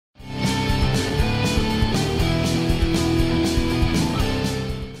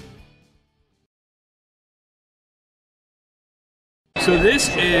So this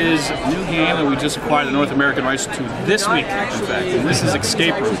is a new game that we just acquired the North American rights to this week, in fact. And this is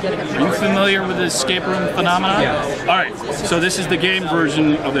Escape Room. Are you familiar with the escape room phenomenon? Yeah. All right. So this is the game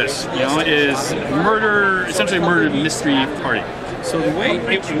version of this. You know, it is murder, essentially a murder mystery party. So the way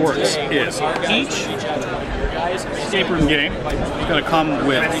it works is each escape room game is going to come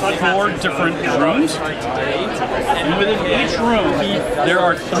with 4 different rooms. And within each room, there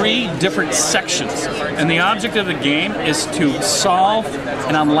are 3 different sections. And the object of the game is to solve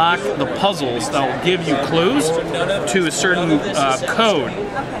and unlock the puzzles that will give you clues to a certain code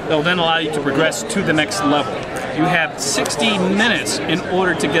that will then allow you to progress to the next level. You have 60 minutes in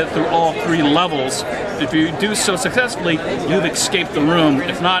order to get through all 3 levels. If you do so successfully, you've escaped the room.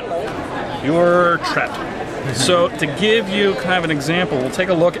 If not, you're trapped. So to give you kind of an example, we'll take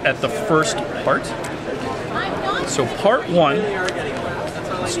a look at the first part. So part 1,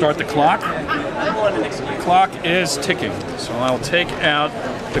 start the clock. The clock is ticking. So I'll take out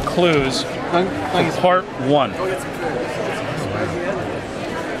the clues for part 1.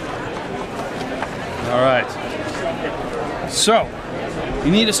 All right. So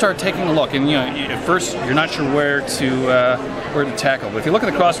you need to start taking a look, and you know, at first you're not sure where to tackle. But if you look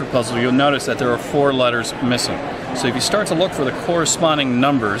at the crossword puzzle, you'll notice that there are 4 letters missing. So if you start to look for the corresponding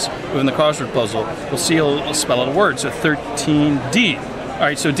numbers within the crossword puzzle, you'll see a spell out a word. So 13D. All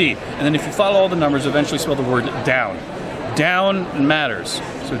right, so D. And then if you follow all the numbers, eventually spell the word down. Down matters.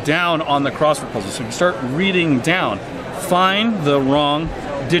 So down on the crossword puzzle. So if you start reading down, find the wrong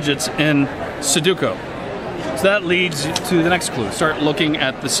digits in Sudoku. So that leads to the next clue. Start looking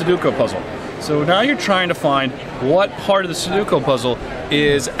at the Sudoku puzzle. So now you're trying to find what part of the Sudoku puzzle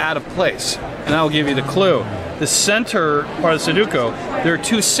is out of place. And that will give you the clue. The center part of the Sudoku, there are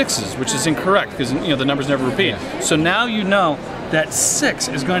 2 6s, which is incorrect because the numbers never repeat. So now you know that 6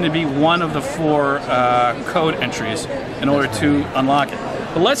 is going to be one of the 4 code entries in order to unlock it.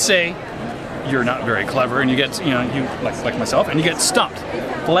 But let's say you're not very clever and you get, you like myself, and you get stumped.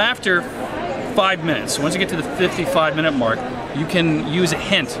 Well, after 5 minutes. So once you get to the 55-minute mark, you can use a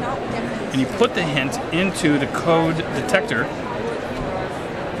hint, and you put the hint into the code detector,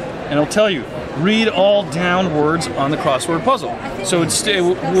 and it'll tell you, read all down words on the crossword puzzle. So it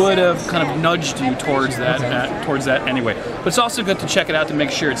would have kind of nudged you towards that anyway. But it's also good to check it out to make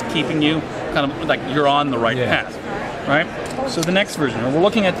sure it's keeping you kind of like you're on the right path, right? So the next version, we're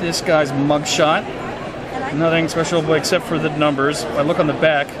looking at this guy's mugshot. Nothing special except for the numbers. If I look on the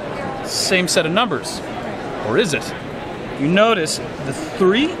back, same set of numbers, or is it? You notice the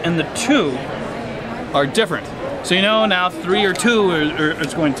 3 and the 2 are different. So you know now 3 or 2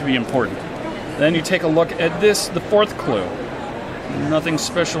 is going to be important. Then you take a look at this, the 4th clue. Nothing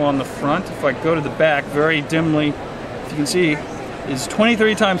special on the front. If I go to the back, very dimly, if you can see, is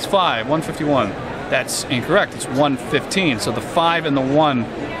 23 times 5, 151. That's incorrect. It's 115. So the 5 and the 1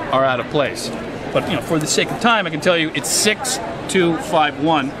 are out of place. But for the sake of time, I can tell you it's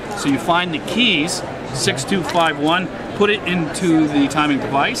 6251. So you find the keys, 6251, put it into the timing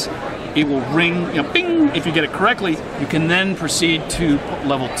device. It will ring, bing. If you get it correctly, you can then proceed to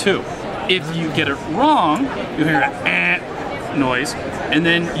level 2. If you get it wrong, you'll hear an noise, and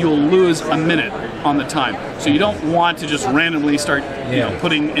then you'll lose a minute on the time. So you don't want to just randomly start,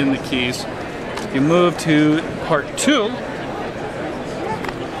 putting in the keys. You move to part 2. You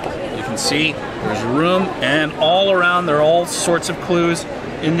can see there's a room, and all around there are all sorts of clues.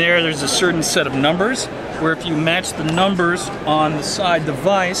 In there, there's a certain set of numbers, where if you match the numbers on the side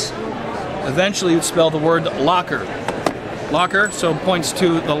device, eventually you'd spell the word locker. Locker, so it points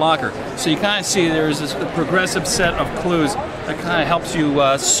to the locker. So you kind of see there's this progressive set of clues that kind of helps you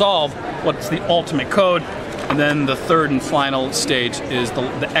solve what's the ultimate code. And then the 3rd and final stage is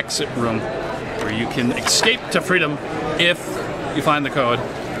the exit room, where you can escape to freedom if you find the code.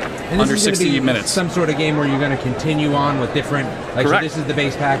 And under 60 minutes. Some sort of game where you're going to continue on with different, like, correct. So this is the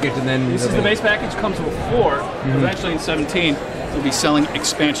base package, and then this is the base package, comes with 4. Eventually in 17, we'll be selling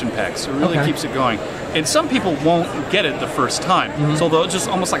expansion packs. So it really keeps it going. And some people won't get it the first time. So they'll just,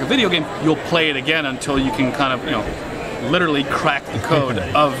 almost like a video game, you'll play it again until you can kind of, literally crack the code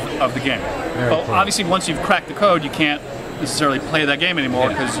of the game. But obviously, once you've cracked the code, you can't necessarily play that game anymore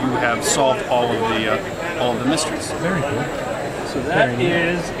because you have solved all of the mysteries. Very cool. So that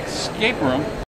is Escape Room.